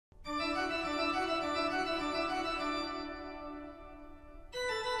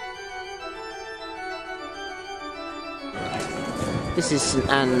This is St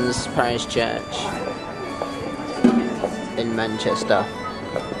Anne's Parish Church in Manchester.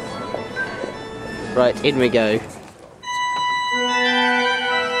 Right, in we go.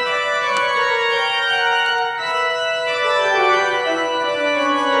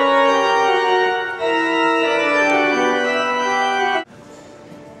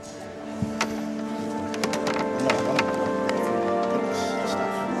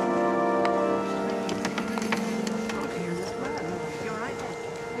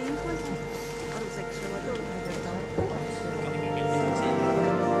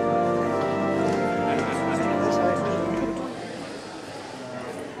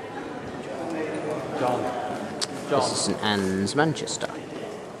 This is St Anne's, Manchester. I'm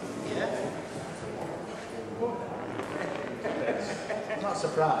not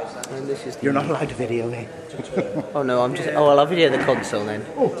surprised. And this is You're not allowed to video me. Oh no, I'm just. Oh well, I'll video the console then.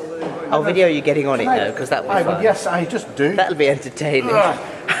 I'll video you getting on it though, because that'll be fun. Yes, I just do. That'll be entertaining.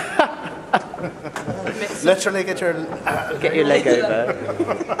 Literally get your leg over.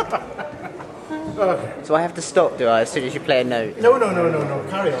 So I have to stop, do I? As soon as you play a note. No.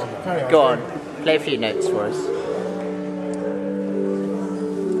 Carry on. Go on. Play a few notes for us.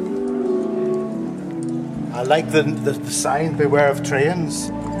 I like the sign, beware of trains.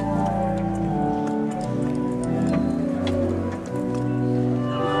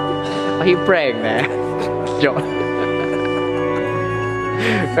 Are you praying there, John?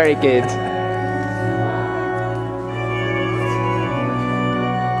 Very good.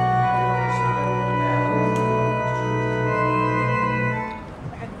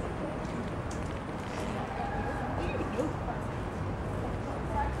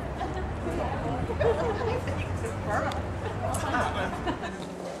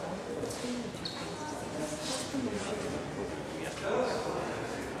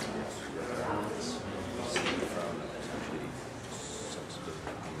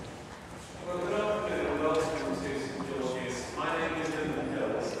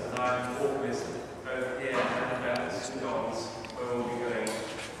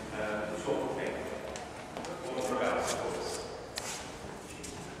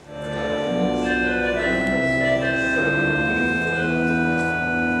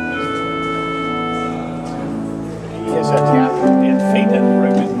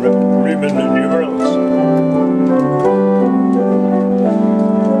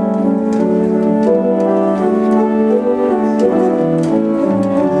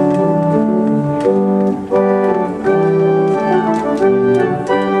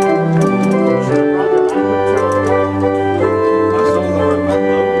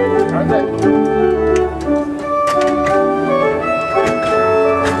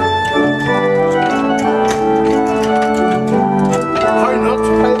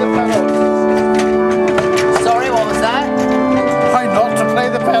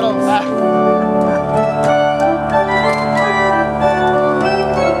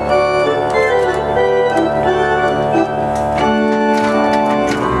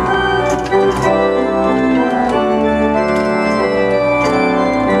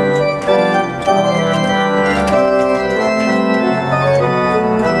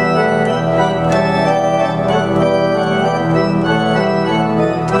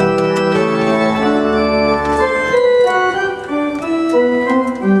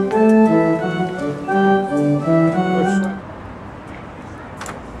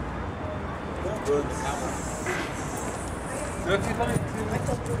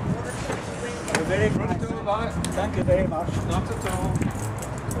 Thank you very much. Not at all.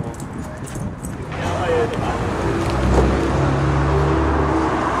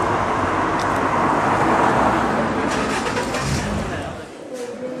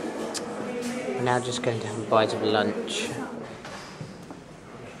 We're now just going to have a bite of lunch.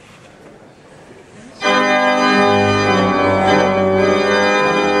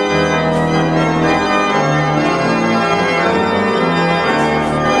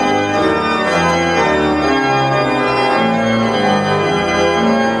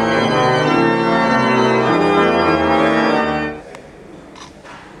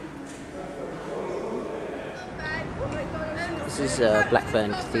 This is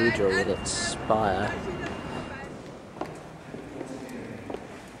Blackburn Cathedral with its spire.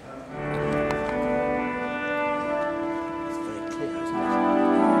 It's very clear, isn't it?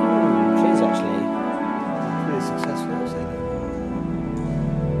 It is actually. Really successful, isn't it?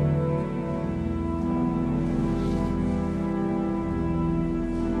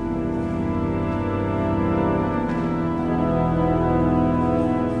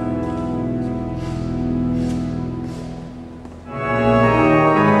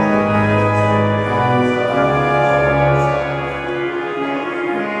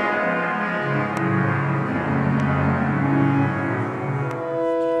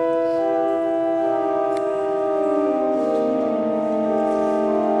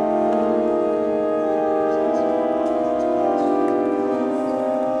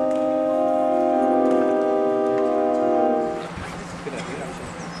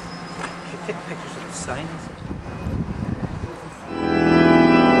 Should take pictures of the signs.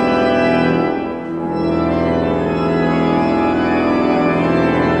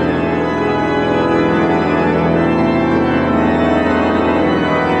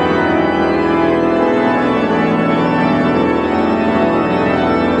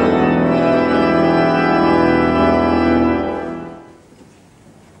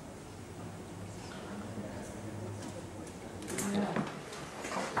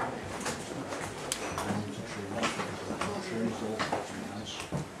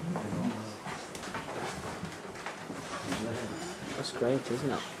 That's great,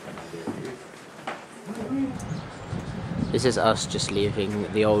 isn't it? This is us just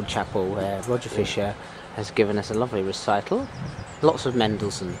leaving the old chapel where Roger Fisher has given us a lovely recital. Lots of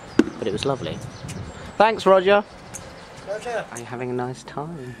Mendelssohn, but it was lovely. Thanks, Roger. Pleasure. Are you having a nice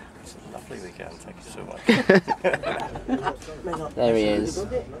time? It's a lovely weekend, thank you so much. There he is.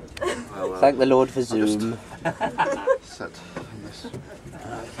 Thank the Lord for Zoom.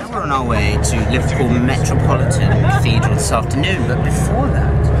 We're on our way to Liverpool Metropolitan Cathedral this afternoon, but before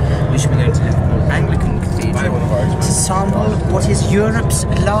that we should be going to Liverpool Anglican Cathedral to sample what is Europe's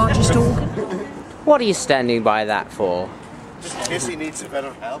largest organ. What are you standing by that for? Just in case he needs a bit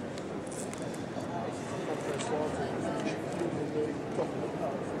of help.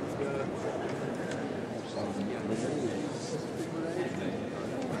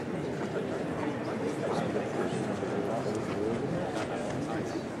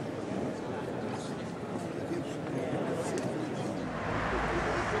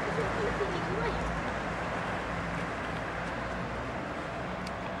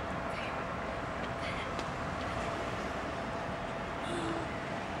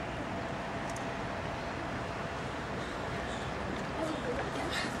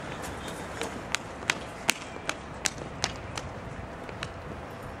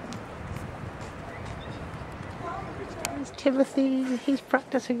 Timothy, he's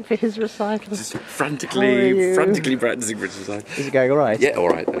practicing for his recital. Just frantically practicing for his recital. Is it going alright? Yeah,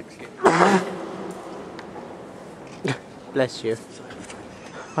 alright, thanks. Bless you.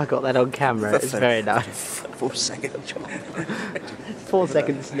 I got that on camera, it's very nice. 4 seconds. 4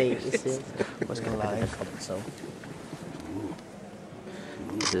 seconds sneeze. What's going to lie in the console?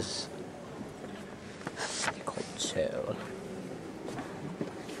 This is cocktail.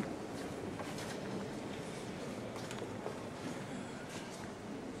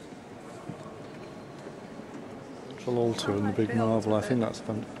 Altar and the big marble, I think that's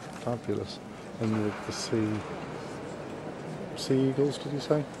fabulous. And the sea eagles, did you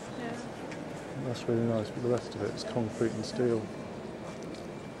say? Yeah. That's really nice, but the rest of it is concrete and steel.